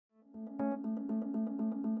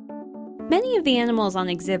Many of the animals on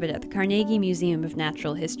exhibit at the Carnegie Museum of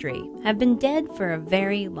Natural History have been dead for a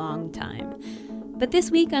very long time. But this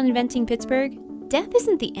week on Inventing Pittsburgh, death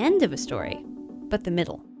isn't the end of a story, but the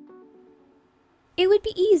middle. It would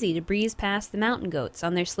be easy to breeze past the mountain goats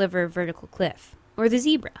on their sliver of vertical cliff, or the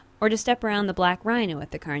zebra, or to step around the black rhino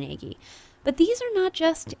at the Carnegie. But these are not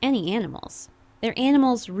just any animals. They're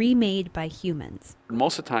animals remade by humans.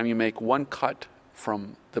 Most of the time you make one cut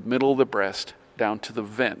from the middle of the breast down to the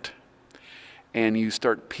vent, and you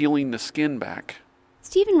start peeling the skin back.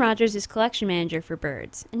 Stephen Rogers is collection manager for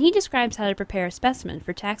birds, and he describes how to prepare a specimen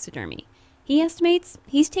for taxidermy. He estimates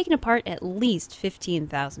he's taken apart at least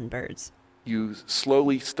 15,000 birds. You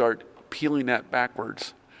slowly start peeling that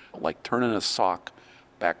backwards, like turning a sock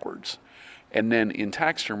backwards. And then in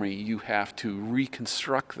taxidermy, you have to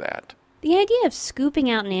reconstruct that. The idea of scooping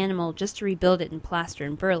out an animal just to rebuild it in plaster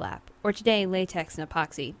and burlap, or today latex and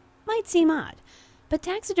epoxy, might seem odd. But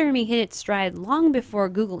taxidermy hit its stride long before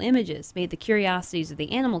Google Images made the curiosities of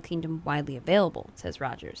the animal kingdom widely available, says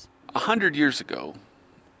Rogers. 100 years ago,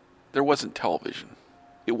 there wasn't television.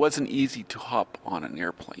 It wasn't easy to hop on an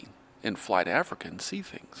airplane and fly to Africa and see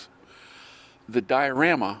things. The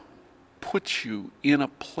diorama puts you in a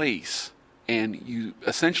place and you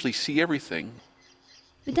essentially see everything.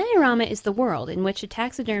 The diorama is the world in which a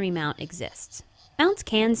taxidermy mount exists. Mounts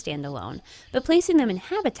can stand alone, but placing them in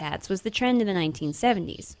habitats was the trend in the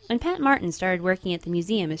 1970s, when Pat Martin started working at the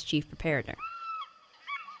museum as chief preparator.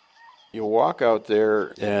 You walk out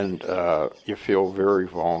there and you feel very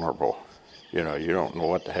vulnerable. You know, you don't know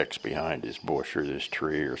what the heck's behind this bush or this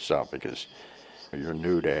tree or something because you're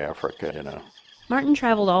new to Africa, you know. Martin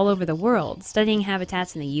traveled all over the world, studying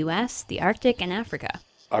habitats in the U.S., the Arctic, and Africa.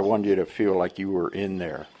 I wanted you to feel like you were in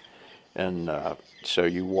there. And so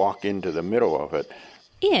you walk into the middle of it.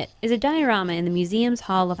 It is a diorama in the museum's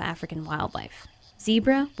Hall of African Wildlife.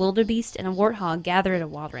 Zebra, wildebeest, and a warthog gather at a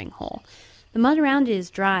watering hole. The mud around it is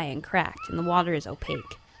dry and cracked, and the water is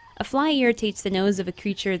opaque. A fly irritates the nose of a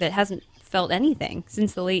creature that hasn't felt anything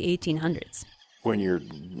since the late 1800s. When you're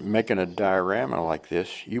making a diorama like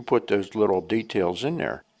this, you put those little details in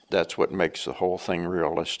there. That's what makes the whole thing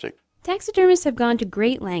realistic. Taxidermists have gone to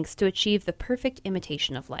great lengths to achieve the perfect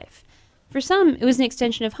imitation of life. For some, it was an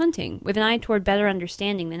extension of hunting, with an eye toward better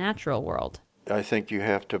understanding the natural world. I think you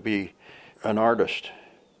have to be an artist.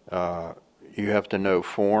 You have to know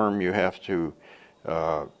form. You have to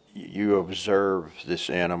you observe this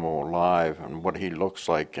animal live and what he looks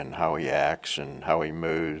like and how he acts and how he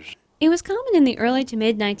moves. It was common in the early to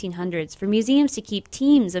mid-1900s for museums to keep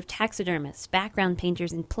teams of taxidermists, background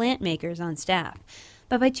painters, and plant makers on staff.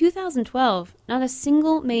 But by 2012, not a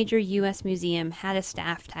single major U.S. museum had a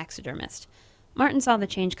staff taxidermist. Martin saw the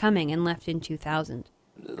change coming and left in 2000.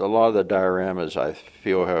 A lot of the dioramas, I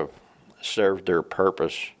feel, have served their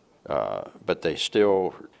purpose, but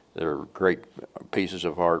they're great pieces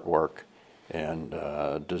of artwork and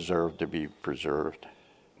deserve to be preserved.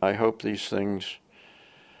 I hope these things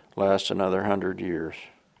last another 100 years.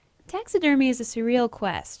 Taxidermy is a surreal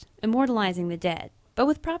quest, immortalizing the dead, but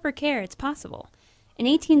with proper care it's possible. An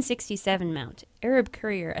 1867 mount, Arab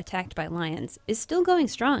courier attacked by lions, is still going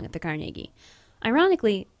strong at the Carnegie.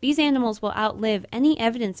 Ironically, these animals will outlive any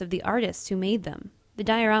evidence of the artists who made them. The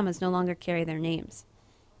dioramas no longer carry their names.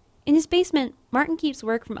 In his basement, Martin keeps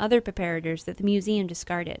work from other preparators that the museum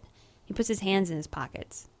discarded. He puts his hands in his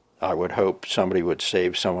pockets. I would hope somebody would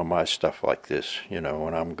save some of my stuff like this, when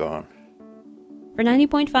I'm gone. For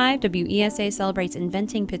 90.5, WESA celebrates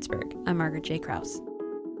Inventing Pittsburgh. I'm Margaret J. Krause.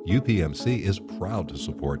 UPMC is proud to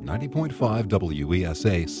support 90.5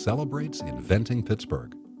 WESA celebrates Inventing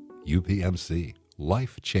Pittsburgh. UPMC,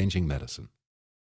 life-changing medicine.